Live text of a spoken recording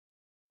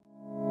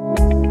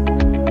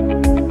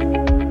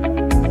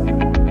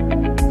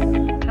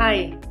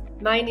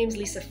My name's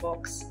Lisa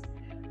Fox.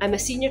 I'm a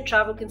senior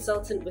travel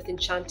consultant with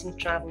Enchanting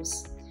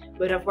Travels,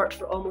 where I've worked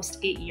for almost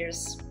 8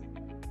 years.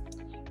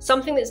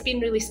 Something that's been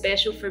really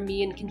special for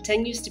me and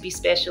continues to be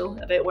special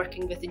about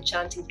working with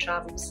Enchanting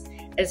Travels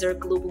is our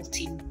global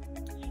team.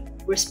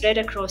 We're spread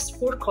across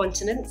 4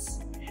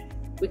 continents.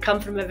 We come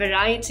from a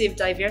variety of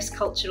diverse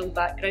cultural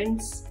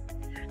backgrounds,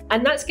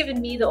 and that's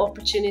given me the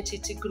opportunity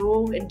to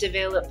grow and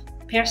develop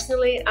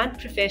personally and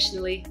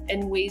professionally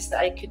in ways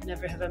that I could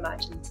never have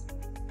imagined.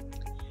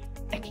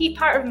 A key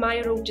part of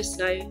my role just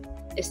now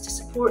is to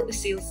support the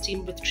sales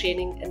team with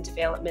training and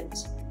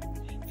development.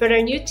 For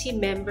our new team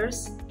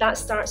members, that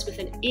starts with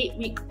an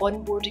 8-week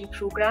onboarding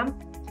programme.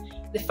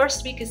 The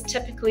first week is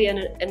typically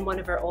in one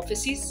of our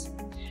offices.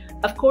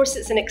 Of course,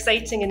 it's an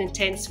exciting and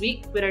intense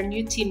week where our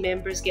new team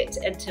members get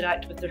to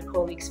interact with their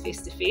colleagues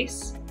face to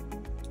face.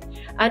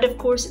 And of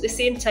course, at the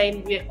same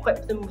time, we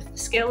equip them with the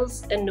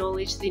skills and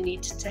knowledge they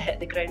need to hit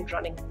the ground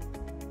running.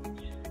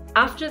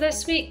 After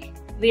this week,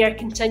 they are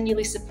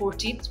continually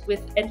supported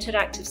with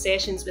interactive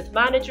sessions with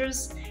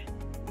managers,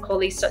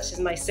 colleagues such as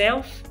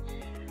myself.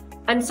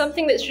 And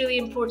something that's really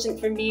important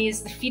for me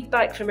is the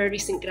feedback from our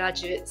recent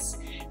graduates.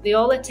 They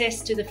all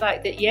attest to the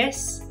fact that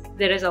yes,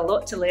 there is a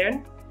lot to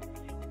learn,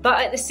 but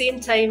at the same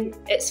time,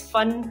 it's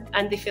fun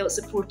and they felt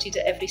supported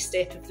at every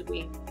step of the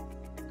way.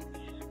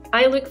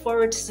 I look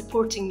forward to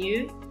supporting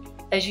you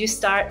as you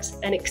start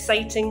an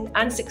exciting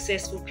and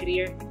successful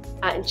career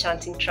at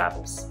Enchanting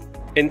Travels.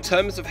 In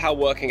terms of how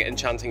working at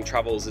Enchanting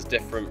Travels is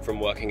different from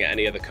working at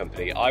any other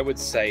company, I would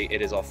say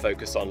it is our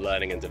focus on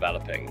learning and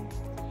developing.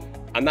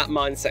 And that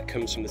mindset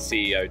comes from the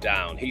CEO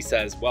down. He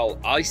says, well,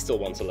 I still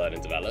want to learn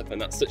and develop,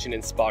 and that's such an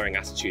inspiring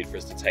attitude for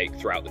us to take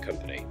throughout the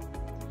company.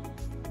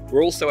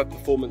 We're also a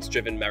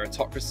performance-driven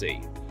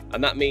meritocracy,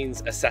 and that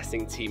means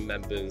assessing team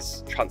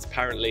members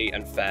transparently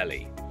and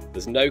fairly.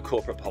 There's no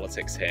corporate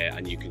politics here,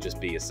 and you can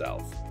just be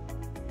yourself.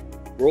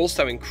 We're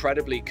also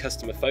incredibly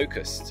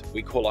customer-focused.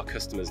 We call our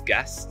customers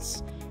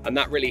guests, and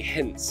that really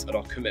hints at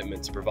our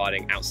commitment to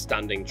providing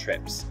outstanding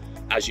trips,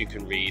 as you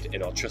can read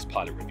in our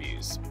Trustpilot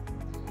reviews.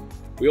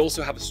 We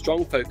also have a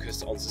strong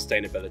focus on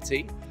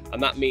sustainability,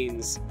 and that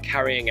means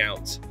carrying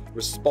out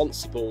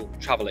responsible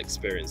travel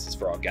experiences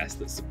for our guests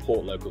that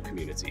support local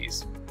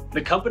communities.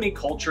 The company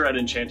culture at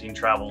Enchanting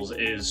Travels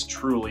is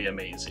truly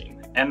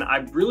amazing, and I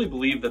really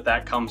believe that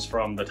that comes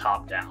from the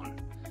top down.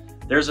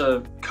 There's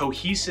a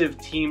cohesive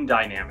team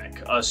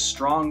dynamic, a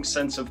strong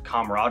sense of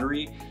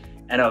camaraderie,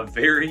 and a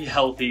very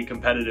healthy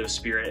competitive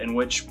spirit in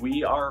which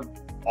we are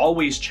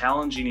always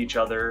challenging each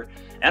other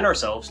and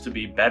ourselves to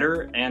be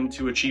better and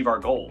to achieve our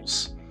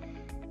goals.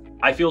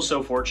 I feel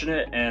so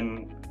fortunate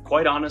and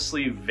quite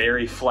honestly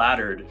very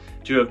flattered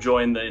to have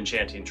joined the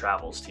Enchanting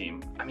Travels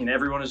team. I mean,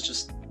 everyone is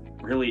just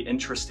really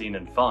interesting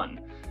and fun,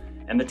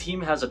 and the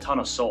team has a ton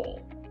of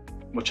soul,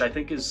 which I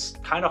think is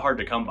kind of hard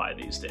to come by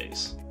these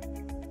days.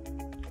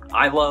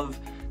 I love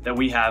that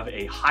we have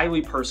a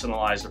highly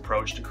personalized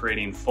approach to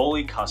creating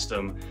fully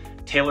custom,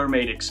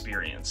 tailor-made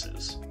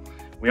experiences.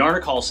 We aren't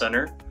a call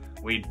center,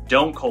 we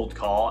don't cold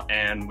call,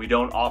 and we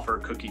don't offer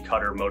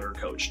cookie-cutter motor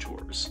coach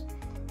tours.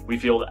 We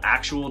field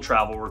actual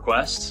travel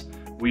requests,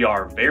 we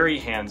are very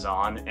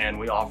hands-on, and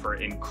we offer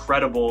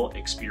incredible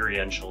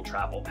experiential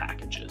travel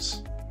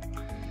packages.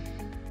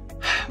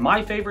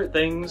 My favorite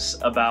things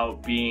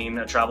about being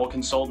a travel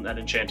consultant at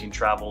Enchanting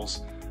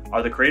Travels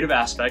are the creative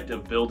aspect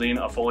of building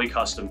a fully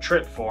custom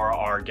trip for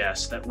our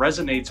guests that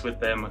resonates with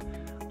them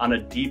on a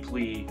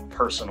deeply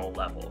personal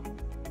level.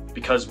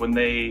 Because when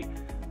they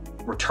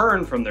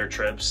return from their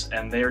trips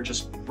and they're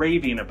just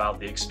raving about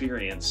the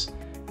experience,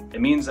 it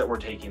means that we're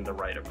taking the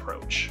right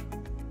approach.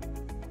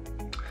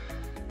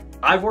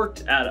 I've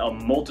worked at a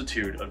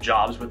multitude of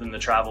jobs within the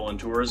travel and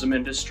tourism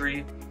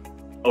industry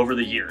over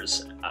the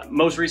years.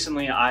 Most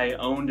recently, I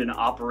owned and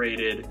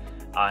operated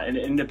an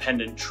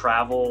independent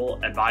travel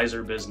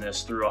advisor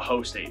business through a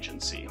host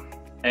agency.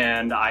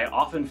 And I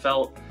often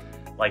felt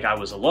like I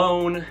was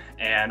alone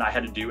and I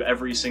had to do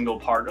every single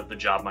part of the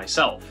job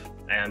myself.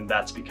 And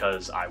that's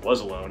because I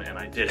was alone and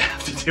I did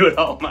have to do it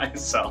all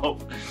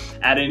myself.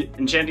 At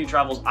Enchanting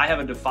Travels, I have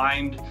a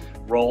defined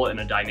role in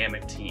a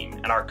dynamic team,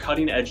 and our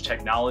cutting edge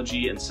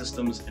technology and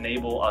systems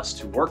enable us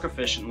to work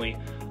efficiently,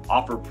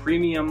 offer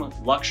premium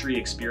luxury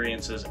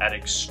experiences at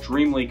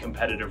extremely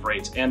competitive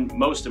rates, and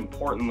most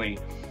importantly,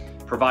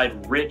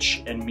 provide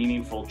rich and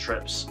meaningful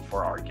trips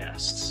for our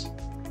guests.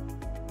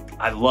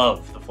 I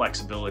love the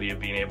flexibility of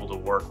being able to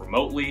work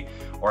remotely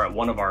or at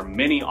one of our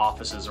many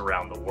offices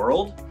around the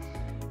world.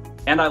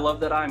 And I love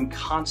that I'm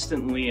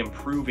constantly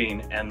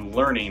improving and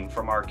learning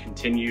from our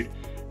continued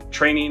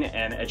training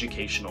and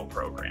educational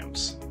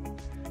programs.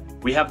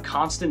 We have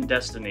constant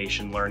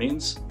destination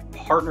learnings,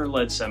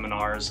 partner-led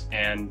seminars,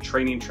 and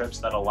training trips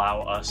that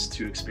allow us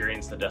to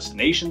experience the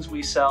destinations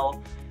we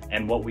sell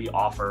and what we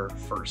offer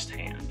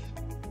firsthand.